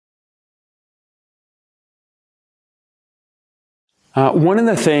One of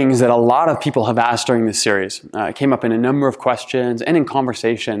the things that a lot of people have asked during this series, it came up in a number of questions and in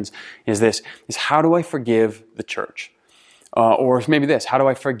conversations, is how do I forgive the church? Or maybe this, how do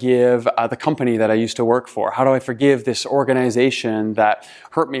I forgive the company that I used to work for? How do I forgive this organization that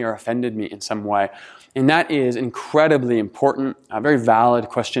hurt me or offended me in some way? And that is incredibly important, a very valid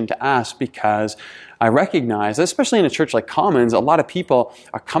question to ask, because I recognize, especially in a church like Commons, a lot of people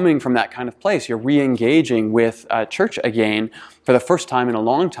are coming from that kind of place. You're re-engaging with church again for the first time in a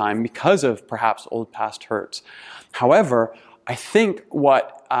long time because of perhaps old past hurts. However, I think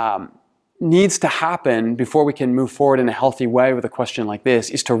what needs to happen before we can move forward in a healthy way with a question like this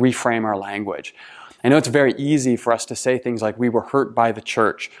is to reframe our language. I know it's very easy for us to say things like, we were hurt by the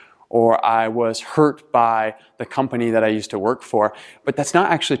church, or I was hurt by the company that I used to work for, but that's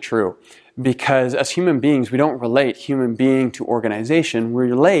not actually true. Because as human beings, we don't relate human being to organization, we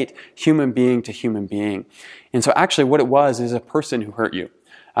relate human being to human being. And so actually what it was is a person who hurt you.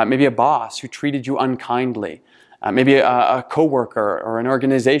 Maybe a boss who treated you unkindly. Maybe a coworker or an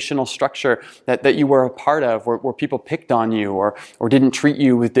organizational structure that you were a part of where people picked on you or didn't treat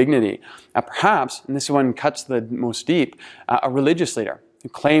you with dignity. Perhaps, and this one cuts the most deep, a religious leader who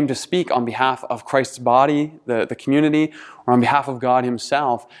claimed to speak on behalf of Christ's body, the community, or on behalf of God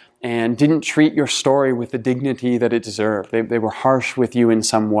himself, and didn't treat your story with the dignity that it deserved. They were harsh with you in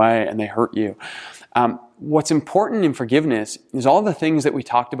some way and they hurt you. What's important in forgiveness is all the things that we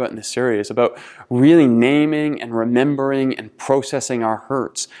talked about in this series, about really naming and remembering and processing our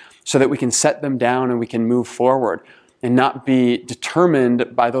hurts so that we can set them down and we can move forward and not be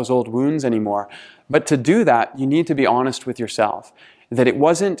determined by those old wounds anymore. But to do that, you need to be honest with yourself, that it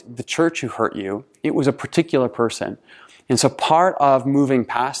wasn't the church who hurt you, it was a particular person. And so part of moving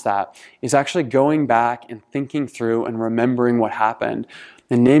past that is actually going back and thinking through and remembering what happened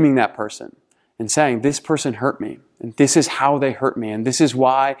and naming that person and saying, this person hurt me, and this is how they hurt me, and this is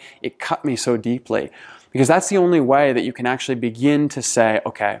why it cut me so deeply. Because that's the only way that you can actually begin to say,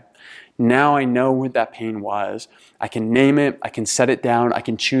 okay, now I know what that pain was. I can name it, I can set it down, I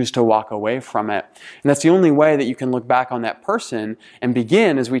can choose to walk away from it. And that's the only way that you can look back on that person and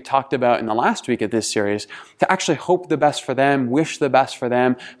begin, as we talked about in the last week of this series, to actually hope the best for them, wish the best for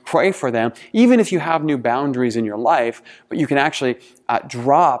them, pray for them, even if you have new boundaries in your life, but you can actually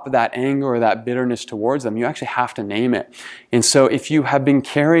drop that anger or that bitterness towards them. You actually have to name it. And so if you have been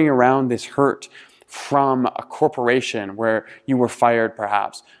carrying around this hurt from a corporation where you were fired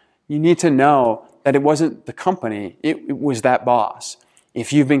perhaps, you need to know that it wasn't the company, it was that boss.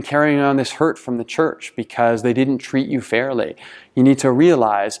 If you've been carrying on this hurt from the church because they didn't treat you fairly, you need to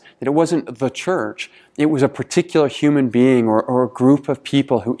realize that it wasn't the church, it was a particular human being or a group of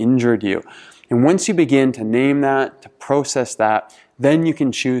people who injured you. And once you begin to name that, to process that, then you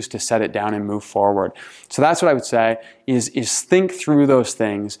can choose to set it down and move forward. So that's what I would say, is think through those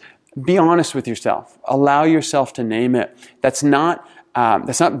things. Be honest with yourself. Allow yourself to name it. That's not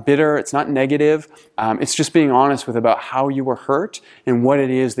bitter, it's not negative, it's just being honest about how you were hurt and what it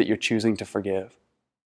is that you're choosing to forgive.